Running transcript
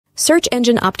Search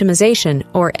engine optimization,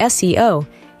 or SEO,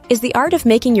 is the art of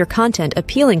making your content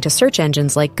appealing to search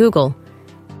engines like Google.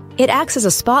 It acts as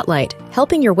a spotlight,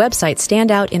 helping your website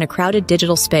stand out in a crowded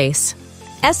digital space.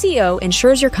 SEO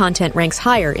ensures your content ranks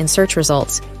higher in search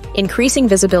results, increasing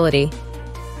visibility.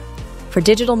 For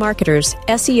digital marketers,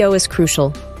 SEO is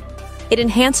crucial. It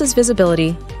enhances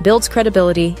visibility, builds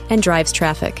credibility, and drives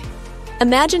traffic.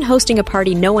 Imagine hosting a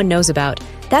party no one knows about.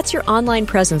 That's your online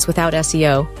presence without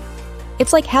SEO.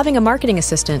 It's like having a marketing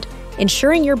assistant,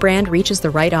 ensuring your brand reaches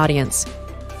the right audience.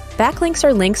 Backlinks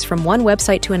are links from one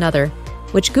website to another,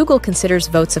 which Google considers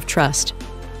votes of trust.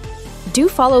 Do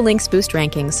follow links boost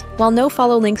rankings, while no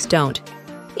follow links don't.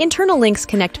 Internal links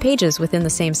connect pages within the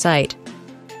same site.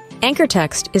 Anchor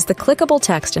text is the clickable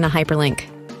text in a hyperlink.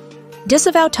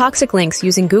 Disavow toxic links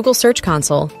using Google Search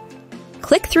Console.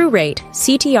 Click-through rate,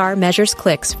 CTR, measures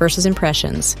clicks versus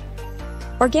impressions.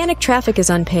 Organic traffic is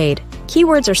unpaid.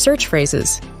 Keywords are search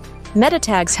phrases. Meta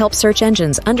tags help search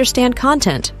engines understand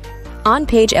content.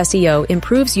 On-page SEO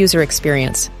improves user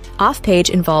experience. Off-page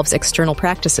involves external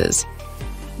practices.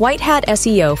 White hat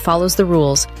SEO follows the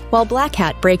rules, while black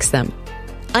hat breaks them.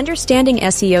 Understanding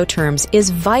SEO terms is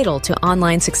vital to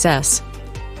online success.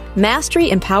 Mastery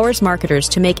empowers marketers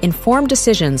to make informed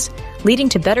decisions, leading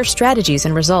to better strategies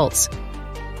and results.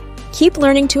 Keep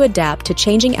learning to adapt to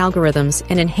changing algorithms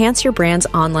and enhance your brand's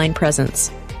online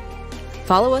presence.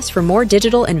 Follow us for more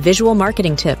digital and visual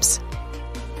marketing tips.